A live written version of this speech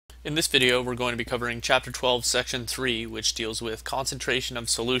In this video, we're going to be covering Chapter 12, Section 3, which deals with concentration of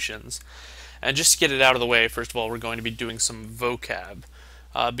solutions. And just to get it out of the way, first of all, we're going to be doing some vocab,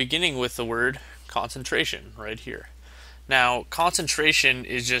 beginning with the word concentration right here. Now, concentration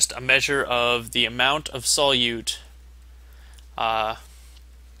is just a measure of the amount of solute per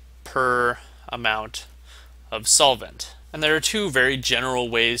amount of solvent. And there are two very general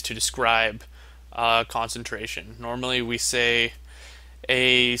ways to describe concentration. Normally we say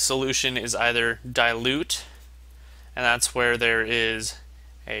a solution is either dilute, and that's where there is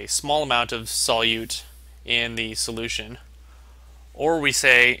a small amount of solute in the solution, or we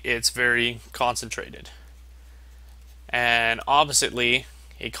say it's very concentrated. And oppositely,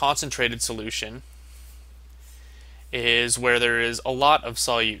 a concentrated solution is where there is a lot of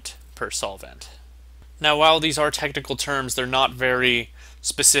solute per solvent. Now, while these are technical terms, they're not very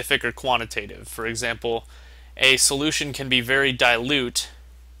specific or quantitative. For example, a solution can be very dilute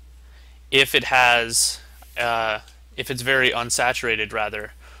if it has, if it's very unsaturated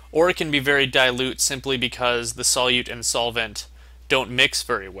rather, or it can be very dilute simply because the solute and solvent don't mix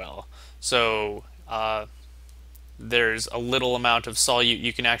very well. So there's a little amount of solute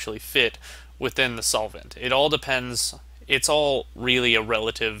you can actually fit within the solvent. It all depends. It's all really a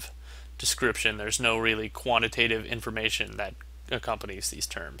relative description. There's no really quantitative information that accompanies these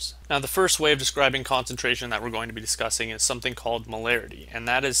terms. Now, the first way of describing concentration that we're going to be discussing is something called molarity, and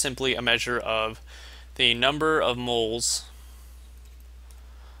that is simply a measure of the number of moles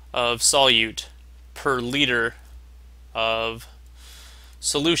of solute per liter of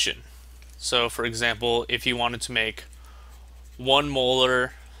solution. So, for example, if you wanted to make 1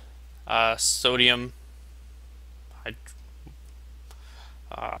 molar sodium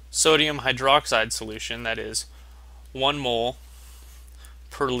hydroxide solution, that is 1 mole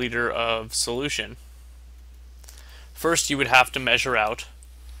per liter of solution, first you would have to measure out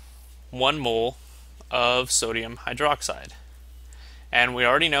 1 mole of sodium hydroxide. And we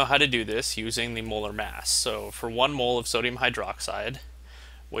already know how to do this using the molar mass. So for 1 mole of sodium hydroxide,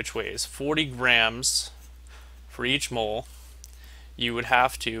 which weighs 40 grams for each mole, you would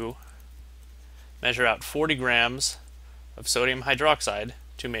have to measure out 40 grams of sodium hydroxide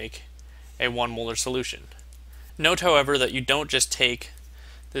to make a 1 molar solution. Note, however, that you don't just take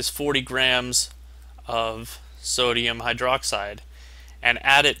this 40 grams of sodium hydroxide and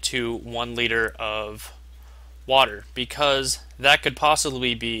add it to 1 liter of water, because that could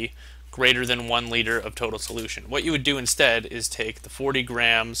possibly be greater than 1 liter of total solution. What you would do instead is take the 40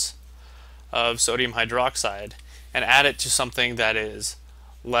 grams of sodium hydroxide and add it to something that is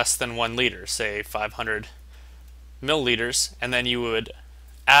less than 1 liter, say 500 milliliters, and then you would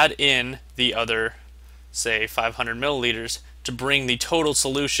add in the other, say 500 milliliters, to bring the total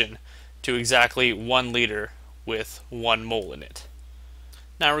solution to exactly 1 liter with 1 mole in it.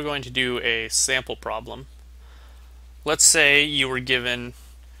 Now we're going to do a sample problem. Let's say you were given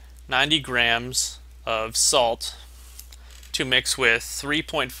 90 grams of salt to mix with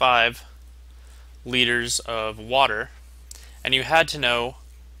 3.5 liters of water, and you had to know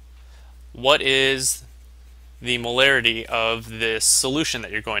what is the molarity of this solution that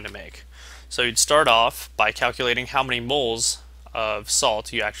you're going to make. So you'd start off by calculating how many moles of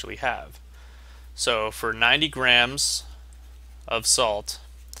salt you actually have. So for 90 grams of salt,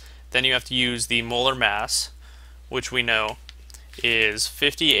 then you have to use the molar mass, which we know is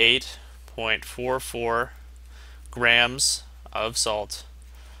 58.44 grams of salt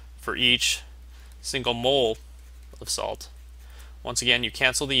for each single mole of salt. Once again, you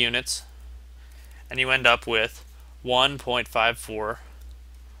cancel the units, and you end up with 1.54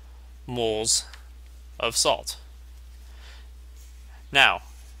 moles of salt. Now,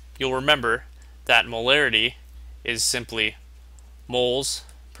 you'll remember that molarity is simply moles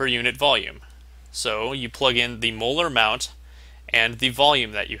per unit volume. So you plug in the molar amount and the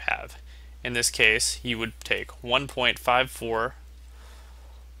volume that you have. In this case, you would take 1.54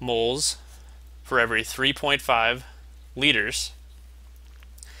 moles for every 3.5 liters,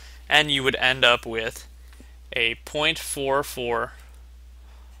 and you would end up with a 0.44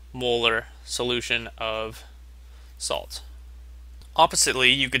 molar solution of salt. Oppositely,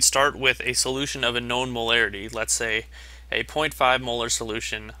 you could start with a solution of a known molarity, let's say a 0.5 molar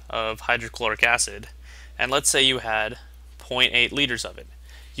solution of hydrochloric acid, and let's say you had 0.8 liters of it.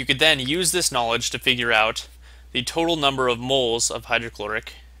 You could then use this knowledge to figure out the total number of moles of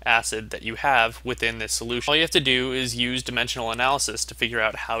hydrochloric acid that you have within this solution. All you have to do is use dimensional analysis to figure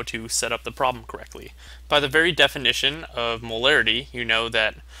out how to set up the problem correctly. By the very definition of molarity, you know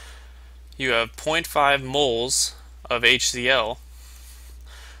that you have 0.5 moles of HCl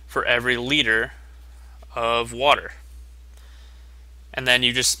for every liter of water. and then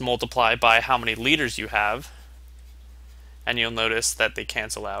you just multiply by how many liters you have, and you'll notice that they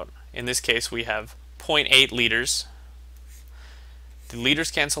cancel out. In this case, we have 0.8 liters. The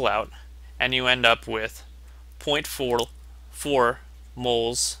liters cancel out, and you end up with 0.44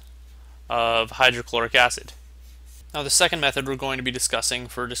 moles of hydrochloric acid. Now, the second method we're going to be discussing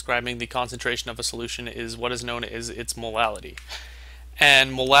for describing the concentration of a solution is what is known as its molality.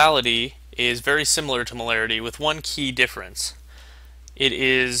 And molality is very similar to molarity with one key difference. It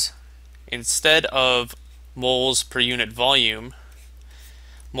is, instead of moles per unit volume,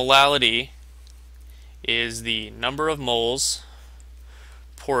 molality is the number of moles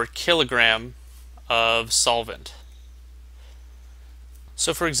per kilogram of solvent.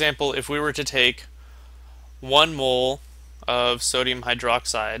 So for example, if we were to take 1 mole of sodium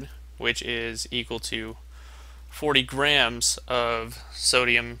hydroxide, which is equal to 40 grams of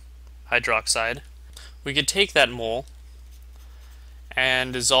sodium hydroxide, we could take that mole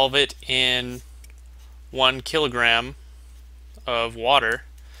and dissolve it in 1 kilogram of water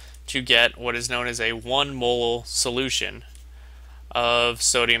to get what is known as a 1 mole solution of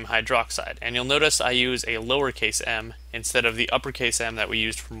sodium hydroxide. And you'll notice I use a lowercase m instead of the uppercase m that we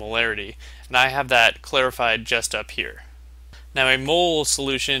used for molarity, and I have that clarified just up here. Now, a mole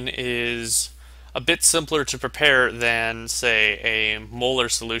solution is a bit simpler to prepare than, say, a molar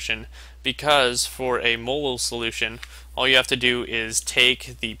solution, because for a molar solution all you have to do is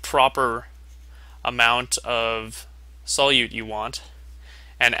take the proper amount of solute you want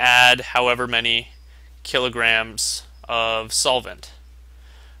and add however many kilograms of solvent,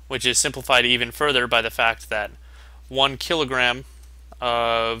 which is simplified even further by the fact that 1 kilogram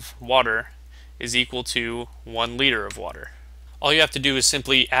of water is equal to 1 liter of water. All you have to do is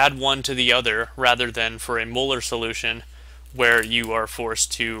simply add one to the other, rather than for a molar solution where you are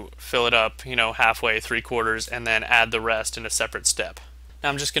forced to fill it up, halfway, 3/4, and then add the rest in a separate step. Now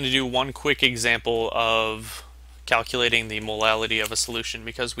I'm just going to do one quick example of calculating the molality of a solution,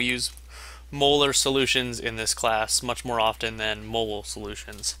 because we use molar solutions in this class much more often than mole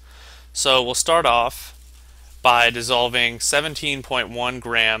solutions. So we'll start off by dissolving 17.1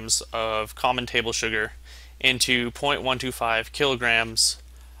 grams of common table sugar into 0.125 kilograms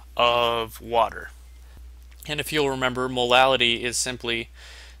of water. And if you'll remember, molality is simply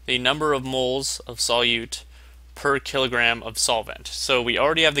the number of moles of solute per kilogram of solvent. So we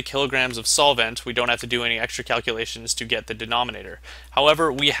already have the kilograms of solvent. We don't have to do any extra calculations to get the denominator.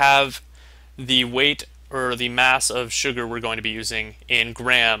 However, we have the weight or the mass of sugar we're going to be using in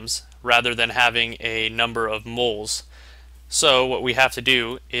grams rather than having a number of moles. So what we have to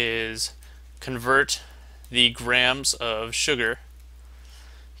do is convert the grams of sugar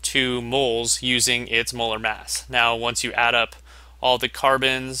to moles using its molar mass. Now, once you add up all the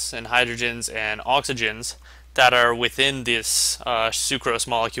carbons and hydrogens and oxygens that are within this sucrose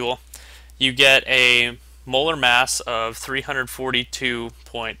molecule, you get a molar mass of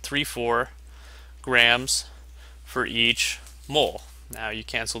 342.34 grams for each mole. Now you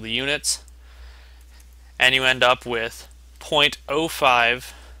cancel the units, and you end up with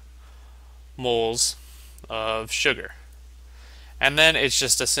 0.05 moles of sugar. And then it's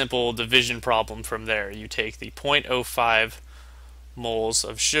just a simple division problem from there. You take the 0.05 moles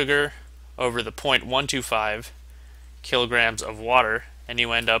of sugar over the 0.125 kilograms of water, and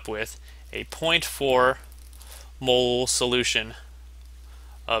you end up with a 0.4 mole solution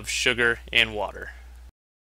of sugar in water.